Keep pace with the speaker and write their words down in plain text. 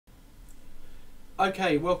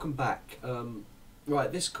Okay, welcome back.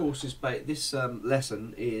 Right, this course is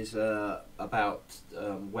lesson is about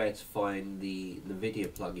where to find the NVIDIA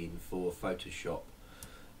plugin for Photoshop,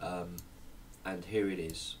 and here it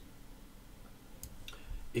is.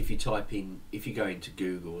 If you go into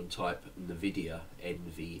Google and type NVIDIA,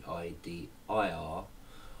 NVIDIR,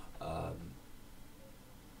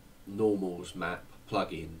 Normals Map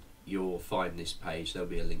plugin, you'll find this page. There'll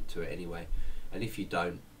be a link to it anyway, and if you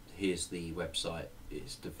don't, here's the website.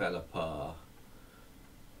 It's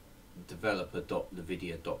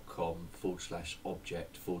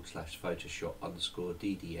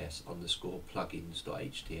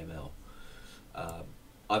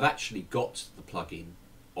I've actually got the plugin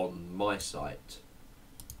on my site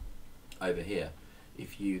over here.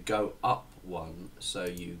 If you go up one, so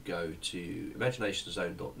you go to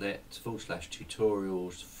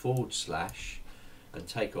imaginationnzone.net/tutorials/ and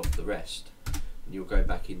take off the rest, and you'll go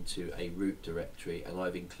back into a root directory, and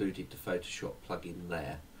I've included the Photoshop plugin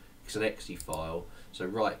there. It's an exe file, so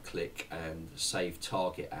right click and save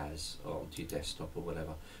target as onto your desktop or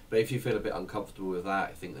whatever. But if you feel a bit uncomfortable with that,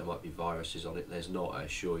 I think there might be viruses on it. There's not, I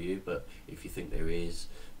assure you, but if you think there is,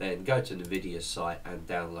 then go to NVIDIA's site and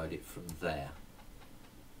download it from there.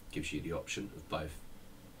 Gives you the option of both,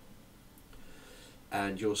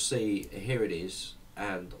 and you'll see here it is.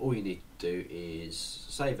 And all you need to do is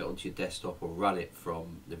save it onto your desktop or run it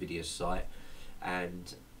from NVIDIA's site,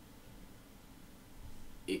 and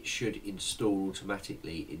it should install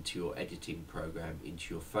automatically into your editing program,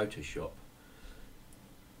 into your Photoshop.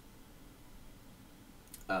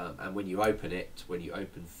 And when you open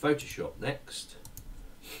Photoshop next,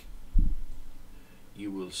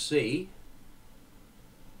 you will see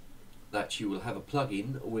that you will have a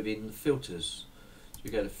plugin within filters. So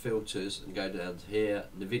you go to filters and go down to here,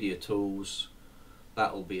 NVIDIA tools,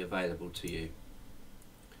 that will be available to you.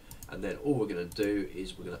 And then all we're going to do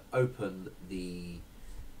is we're going to open the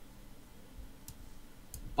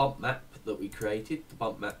bump map that we created, the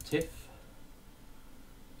bump map TIFF.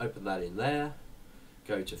 Open that in there,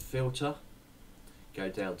 go to filter, go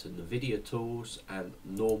down to NVIDIA tools and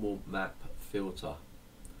normal map filter.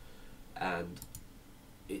 And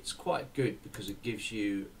it's quite good because it gives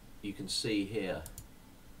you, you can see here,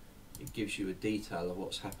 it gives you a detail of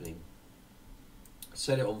what's happening.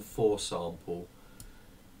 Set it on 4 sample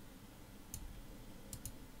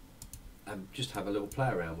and just have a little play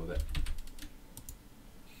around with it.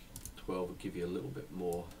 12 will give you a little bit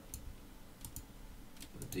more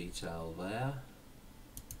of the detail there.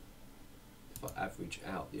 If I average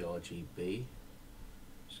out the RGB,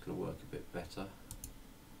 it's going to work a bit better.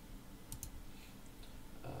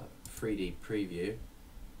 3D preview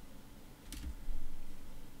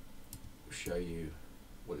will show you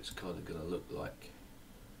what it's kind of going to look like.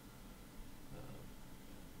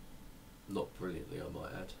 Not brilliantly, I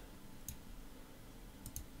might add.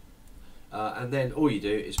 And then all you do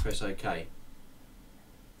is press OK,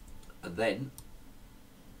 and then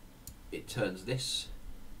it turns this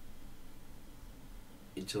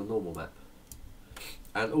into a normal map.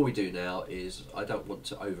 And all we do now is, I don't want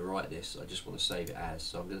to overwrite this, I just want to save it as.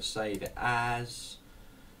 So I'm going to save it as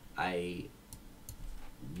a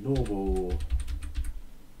normal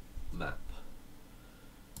map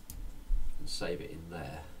and save it in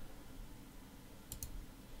there.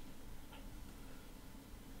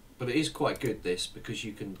 But it is quite good, this, because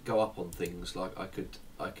you can go up on things. Like I could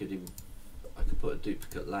put a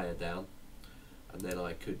duplicate layer down, and then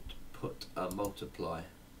I could put a multiply,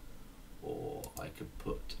 or I could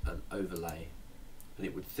put an overlay, and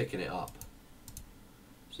it would thicken it up.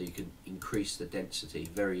 So you can increase the density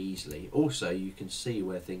very easily. Also, you can see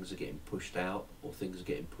where things are getting pushed out or things are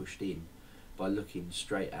getting pushed in by looking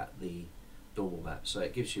straight at the normal map. So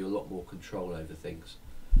it gives you a lot more control over things.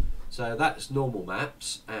 So that's normal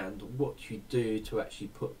maps, and what you do to actually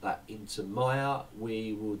put that into Maya,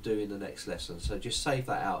 we will do in the next lesson. So just save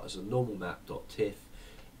that out as a normalmap.tiff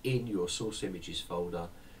in your source images folder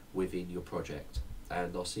within your project,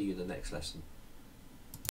 and I'll see you in the next lesson.